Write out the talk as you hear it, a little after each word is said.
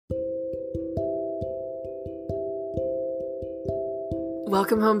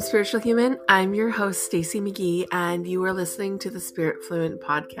Welcome home, spiritual human. I'm your host, Stacey McGee, and you are listening to the Spirit Fluent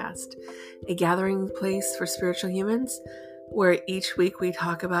Podcast, a gathering place for spiritual humans where each week we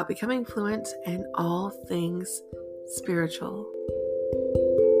talk about becoming fluent in all things spiritual.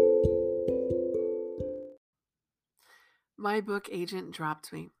 My book agent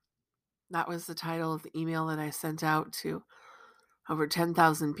dropped me. That was the title of the email that I sent out to over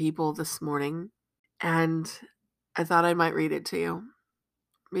 10,000 people this morning, and I thought I might read it to you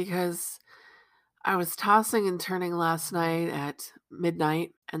because I was tossing and turning last night at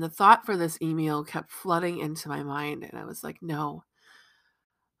midnight, and the thought for this email kept flooding into my mind, and I was like, no,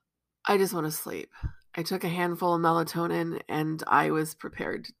 I just want to sleep. I took a handful of melatonin, and I was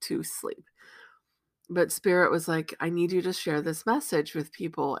prepared to sleep. But Spirit was like, I need you to share this message with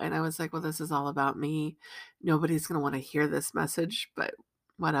people. And I was like, well, this is all about me. Nobody's going to want to hear this message, but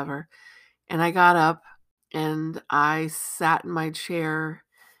whatever. And I got up, and I sat in my chair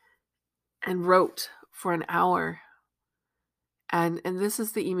and wrote for an hour. And this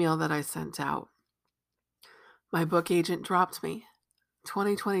is the email that I sent out. My book agent dropped me.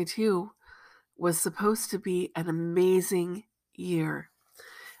 2022 was supposed to be an amazing year.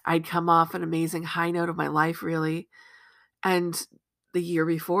 I'd come off an amazing high note of my life, really. And the year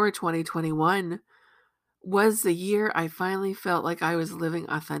before, 2021, was the year I finally felt like I was living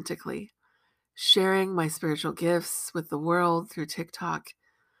authentically, sharing my spiritual gifts with the world through TikTok.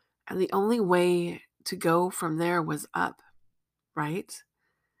 And the only way to go from there was up, right?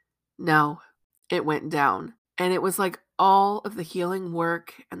 No, it went down. And it was like all of the healing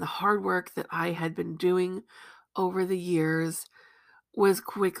work and the hard work that I had been doing over the years was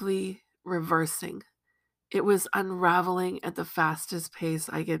quickly reversing. It was unraveling at the fastest pace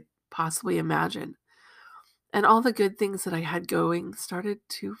I could possibly imagine. And all the good things that I had going started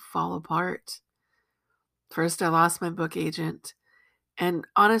to fall apart. First, I lost my book agent. And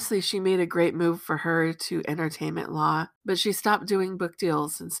honestly, she made a great move for her to entertainment law, but she stopped doing book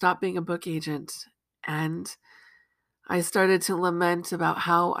deals and stopped being a book agent. And I started to lament about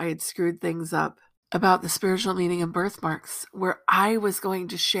how I had screwed things up, about the spiritual meaning of birthmarks, where I was going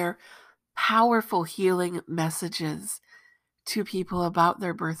to share powerful healing messages to people about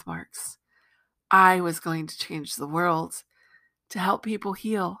their birthmarks. I was going to change the world to help people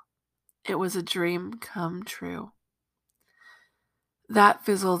heal. It was a dream come true. That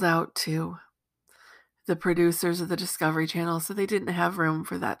fizzled out too. The producers of the Discovery Channel said they didn't have room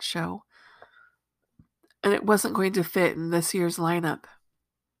for that show, and it wasn't going to fit in this year's lineup.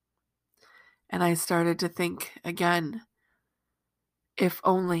 And I started to think again, if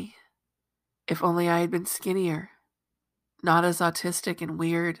only I had been skinnier, not as autistic and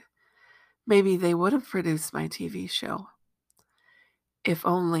weird, maybe they would have produced my TV show. If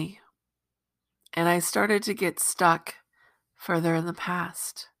only. And I started to get stuck further in the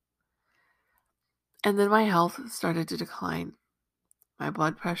past. And then my health started to decline. My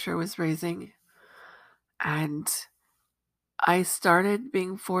blood pressure was raising, and I started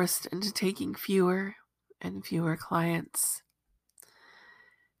being forced into taking fewer and fewer clients.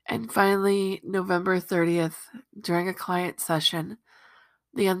 And finally, November 30th, during a client session,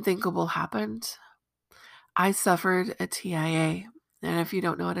 the unthinkable happened. I suffered a TIA. And if you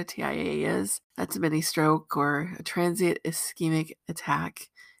don't know what a TIA is, that's a mini stroke or a transient ischemic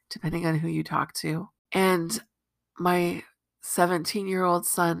attack, depending on who you talk to. And my 17-year-old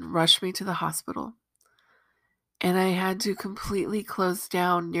son rushed me to the hospital. And I had to completely close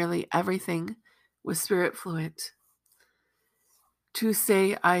down nearly everything with Spirit Fluent. To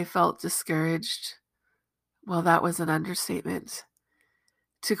say I felt discouraged, well, that was an understatement.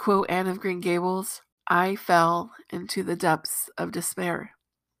 To quote Anne of Green Gables, I fell into the depths of despair.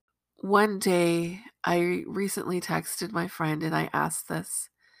 One day, I recently texted my friend and I asked this: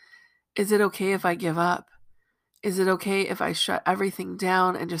 is it okay if I give up? Is it okay if I shut everything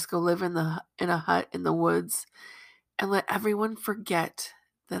down and just go live in a hut in the woods and let everyone forget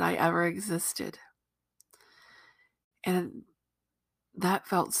that I ever existed? And that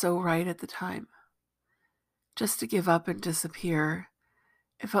felt so right at the time. Just to give up and disappear.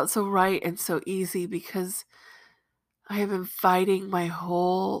 It felt so right and so easy because I have been fighting my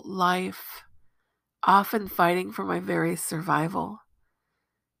whole life, often fighting for my very survival.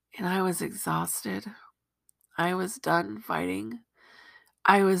 And I was exhausted. I was done fighting.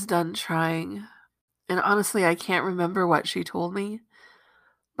 I was done trying. And honestly, I can't remember what she told me,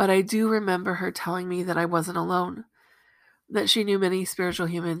 but I do remember her telling me that I wasn't alone, that she knew many spiritual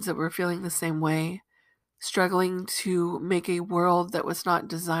humans that were feeling the same way, struggling to make a world that was not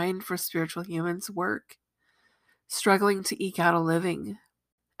designed for spiritual humans work, struggling to eke out a living.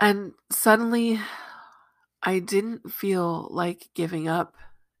 And suddenly, I didn't feel like giving up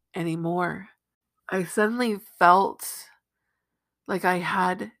anymore. I suddenly felt like I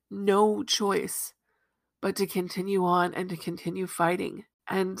had no choice but to continue on and to continue fighting.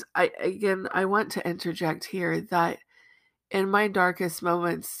 And I want to interject here that in my darkest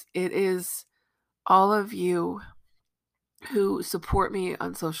moments, it is all of you who support me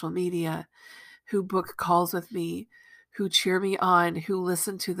on social media, who book calls with me, who cheer me on, who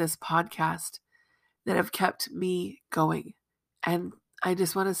listen to this podcast that have kept me going. And I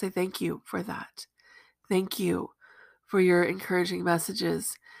just want to say thank you for that. Thank you for your encouraging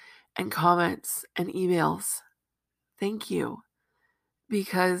messages and comments and emails. Thank you.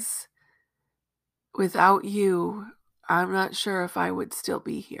 Because without you, I'm not sure if I would still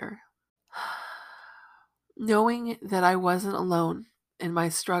be here. Knowing that I wasn't alone in my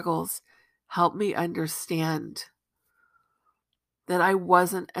struggles helped me understand that I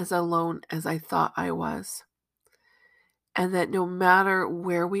wasn't as alone as I thought I was. And that no matter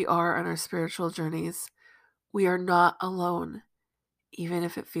where we are on our spiritual journeys, we are not alone, even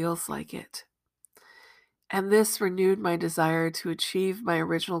if it feels like it. And this renewed my desire to achieve my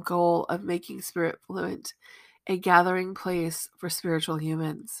original goal of making Spirit Fluent a gathering place for spiritual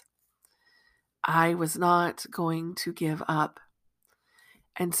humans. I was not going to give up.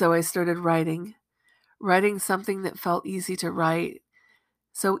 And so I started writing something that felt easy to write,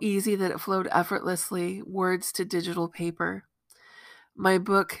 so easy that it flowed effortlessly, words to digital paper. My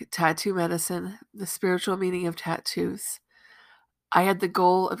book, Tattoo Medicine, The Spiritual Meaning of Tattoos. I had the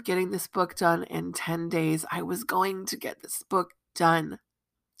goal of getting this book done in 10 days. I was going to get this book done.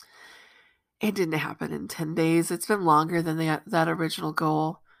 It didn't happen in 10 days. It's been longer than that original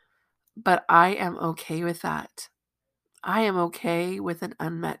goal. But I am okay with that. I am okay with an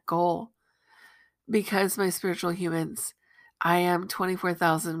unmet goal. Because my spiritual humans, I am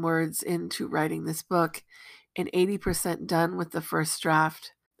 24,000 words into writing this book and 80% done with the first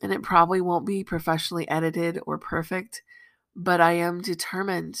draft. And it probably won't be professionally edited or perfect, but I am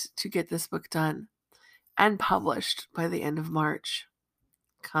determined to get this book done and published by the end of March.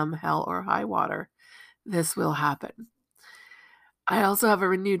 Come hell or high water, this will happen. I also have a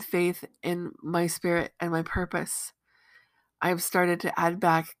renewed faith in my spirit and my purpose. I've started to add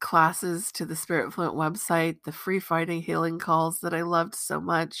back classes to the Spirit Fluent website, the free fighting healing calls that I loved so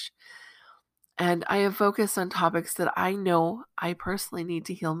much. And I have focused on topics that I know I personally need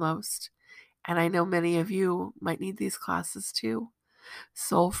to heal most. And I know many of you might need these classes too.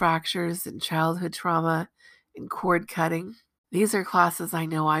 Soul fractures and childhood trauma and cord cutting. These are classes I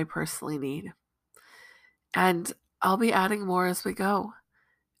know I personally need. And I'll be adding more as we go.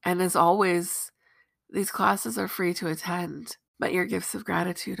 And as always, these classes are free to attend, but your gifts of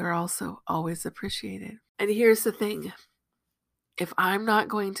gratitude are also always appreciated. And here's the thing. If I'm not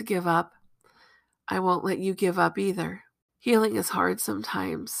going to give up, I won't let you give up either. Healing is hard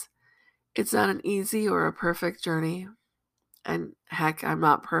sometimes. It's not an easy or a perfect journey. And heck, I'm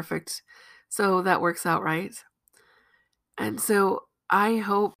not perfect. So that works out right. And so I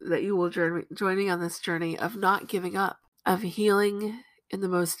hope that you will join me on this journey of not giving up, of healing in the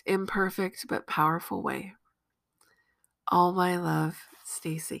most imperfect but powerful way. All my love,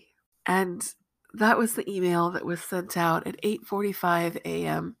 Stacy. And that was the email that was sent out at 8:45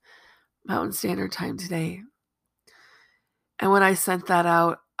 a.m. Mountain Standard Time today. And when I sent that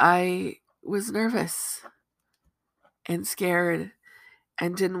out, I was nervous and scared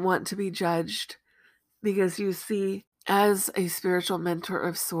and didn't want to be judged because you see, as a spiritual mentor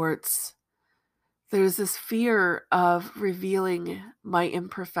of sorts, there's this fear of revealing my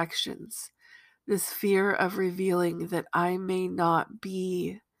imperfections, this fear of revealing that I may not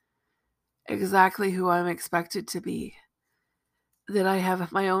be exactly who I'm expected to be, that I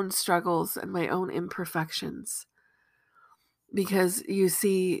have my own struggles and my own imperfections. Because you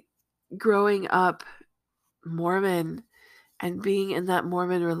see, growing up Mormon and being in that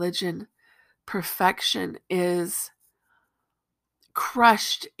Mormon religion, perfection is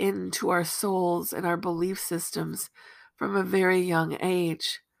crushed into our souls and our belief systems from a very young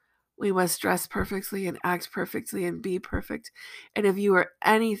age. We must dress perfectly and act perfectly and be perfect. And if you are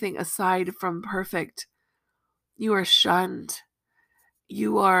anything aside from perfect, you are shunned.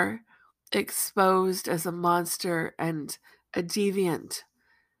 You are exposed as a monster and a deviant.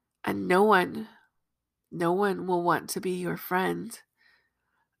 And no one will want to be your friend.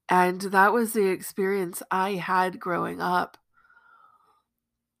 And that was the experience I had growing up.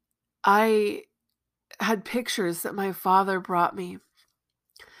 I had pictures that my father brought me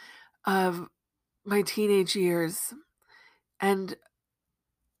of my teenage years. And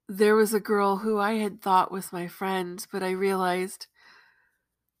there was a girl who I had thought was my friend, but I realized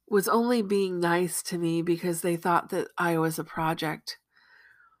was only being nice to me because they thought that I was a project,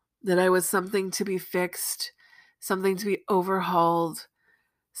 that I was something to be fixed, something to be overhauled,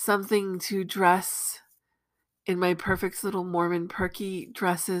 something to dress in my perfect little Mormon perky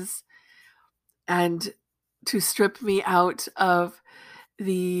dresses and to strip me out of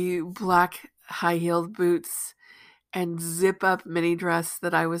the black high-heeled boots and zip up mini dress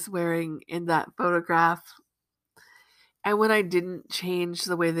that I was wearing in that photograph. And when I didn't change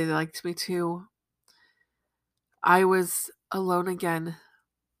the way they liked me to, I was alone again.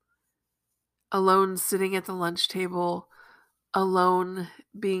 Alone sitting at the lunch table, alone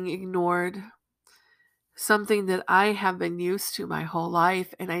being ignored. Something that I have been used to my whole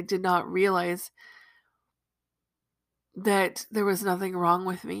life, and I did not realize that there was nothing wrong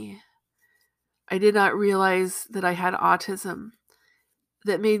with me. I did not realize that I had autism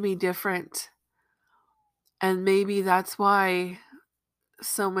that made me different. And maybe that's why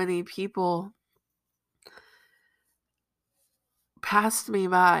so many people passed me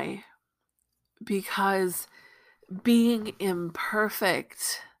by, because being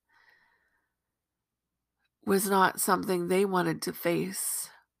imperfect was not something they wanted to face.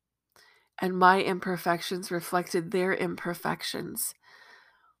 And my imperfections reflected their imperfections.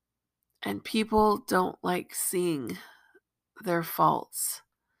 And people don't like seeing their faults.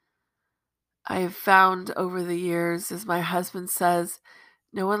 I have found over the years, as my husband says,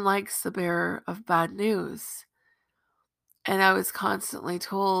 no one likes the bearer of bad news. And I was constantly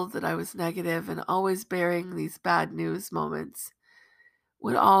told that I was negative and always bearing these bad news moments,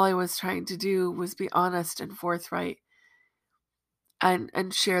 when all I was trying to do was be honest and forthright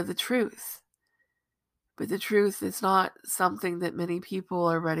and share the truth. But the truth is not something that many people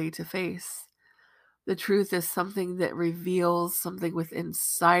are ready to face. The truth is something that reveals something within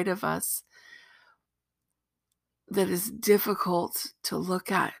inside of us that is difficult to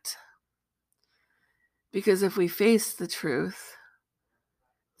look at. Because if we face the truth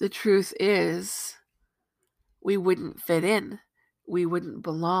is we wouldn't fit in, we wouldn't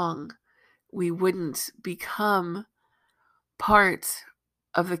belong, we wouldn't become part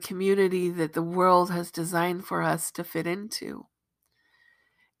of the community that the world has designed for us to fit into.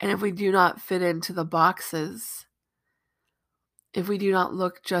 And if we do not fit into the boxes, if we do not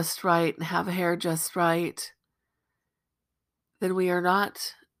look just right and have hair just right, then we are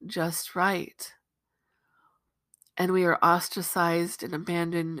not just right. And we are ostracized and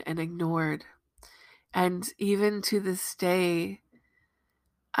abandoned and ignored. And even to this day,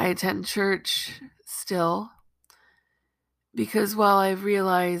 I attend church still, because while I've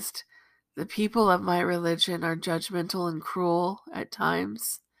realized the people of my religion are judgmental and cruel at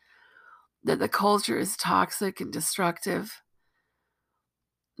times, that the culture is toxic and destructive,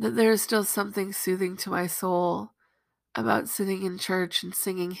 that there is still something soothing to my soul about sitting in church and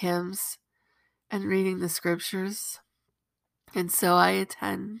singing hymns and reading the scriptures. And so I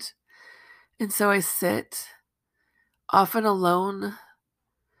attend, and so I sit, often alone,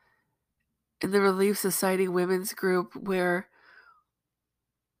 in the Relief Society women's group, where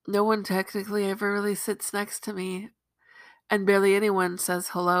no one technically ever really sits next to me, and barely anyone says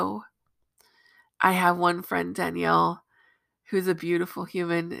hello. I have one friend, Danielle, who's a beautiful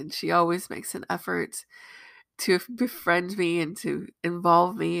human, and she always makes an effort to befriend me and to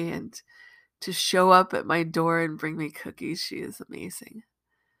involve me and to show up at my door and bring me cookies. She is amazing.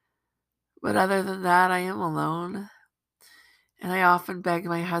 But other than that, I am alone. And I often beg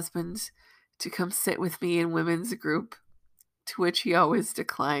my husband to come sit with me in women's group, to which he always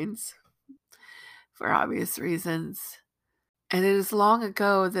declines for obvious reasons. And it is long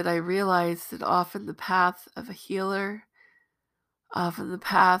ago that I realized that often the path of a healer, often the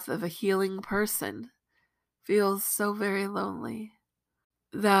path of a healing person, feels so very lonely.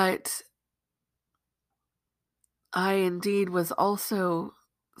 That I indeed was also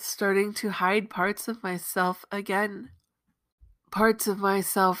starting to hide parts of myself again. Parts of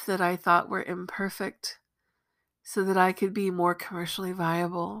myself that I thought were imperfect, so that I could be more commercially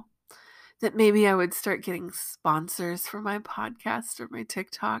viable. That maybe I would start getting sponsors for my podcast or my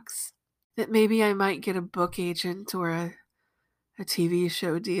TikToks. That maybe I might get a book agent or a TV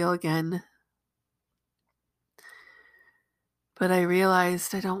show deal again. But I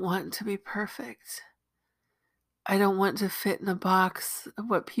realized I don't want to be perfect. I don't want to fit in a box of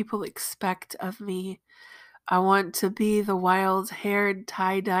what people expect of me. I want to be the wild-haired,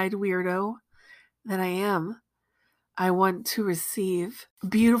 tie-dyed weirdo that I am. I want to receive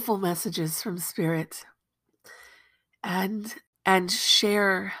beautiful messages from Spirit and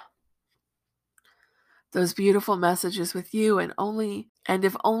share those beautiful messages with you, and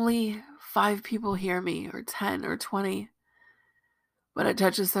if only 5 people hear me, or 10 or 20, but it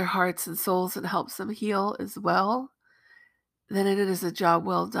touches their hearts and souls and helps them heal as well, then it is a job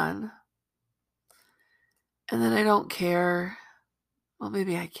well done. And then I don't care. Well,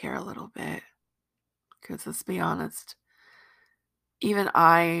 maybe I care a little bit, because let's be honest, even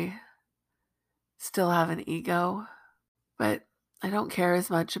I still have an ego, but I don't care as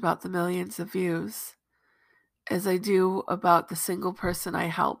much about the millions of views as I do about the single person I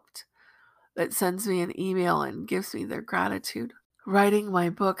helped that sends me an email and gives me their gratitude. Writing my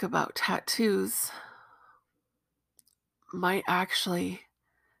book about tattoos might actually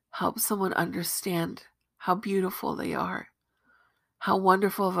help someone understand how beautiful they are, how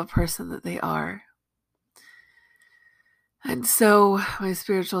wonderful of a person that they are. And so, my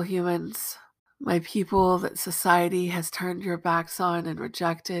spiritual humans, my people that society has turned your backs on and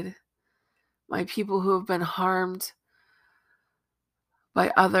rejected, my people who have been harmed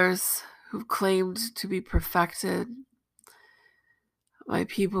by others who've claimed to be perfected, my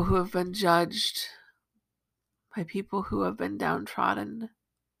people who have been judged, my people who have been downtrodden.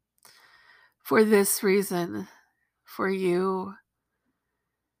 For this reason, for you,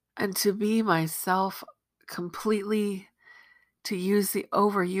 and to be myself completely, to use the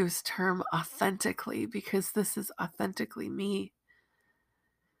overused term authentically, because this is authentically me,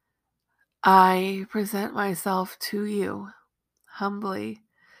 I present myself to you humbly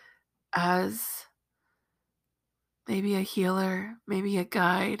as maybe a healer, maybe a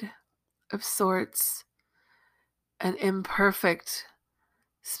guide of sorts, an imperfect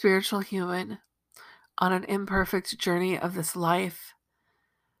spiritual human on an imperfect journey of this life,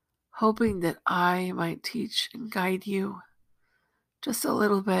 hoping that I might teach and guide you just a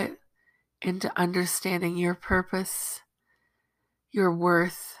little bit into understanding your purpose, your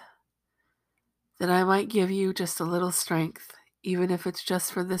worth, that I might give you just a little strength, even if it's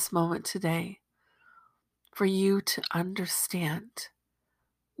just for this moment today, for you to understand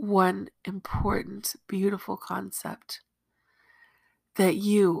one important, beautiful concept: that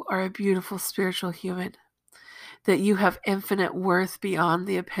you are a beautiful spiritual human, that you have infinite worth beyond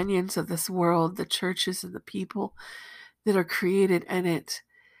the opinions of this world, the churches and the people that are created in it,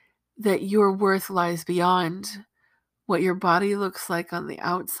 that your worth lies beyond what your body looks like on the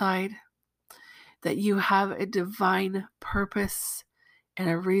outside, that you have a divine purpose and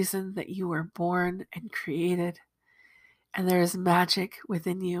a reason that you were born and created, and there is magic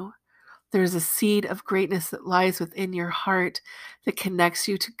within you. There is a seed of greatness that lies within your heart that connects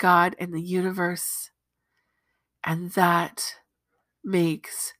you to God and the universe, and that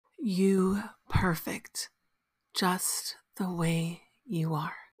makes you perfect, just the way you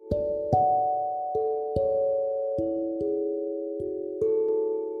are.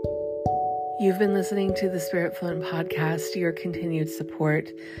 You've been listening to the Spirit Fluent podcast. Your continued support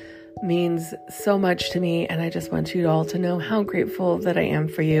means so much to me, and I just want you all to know how grateful that I am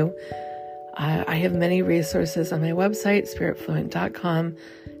for you. I have many resources on my website, spiritfluent.com,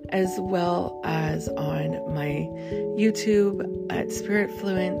 as well as on my YouTube at Spirit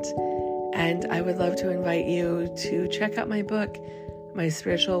Fluent. And I would love to invite you to check out my book, My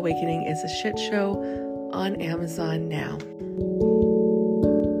Spiritual Awakening is a Shit Show, on Amazon now.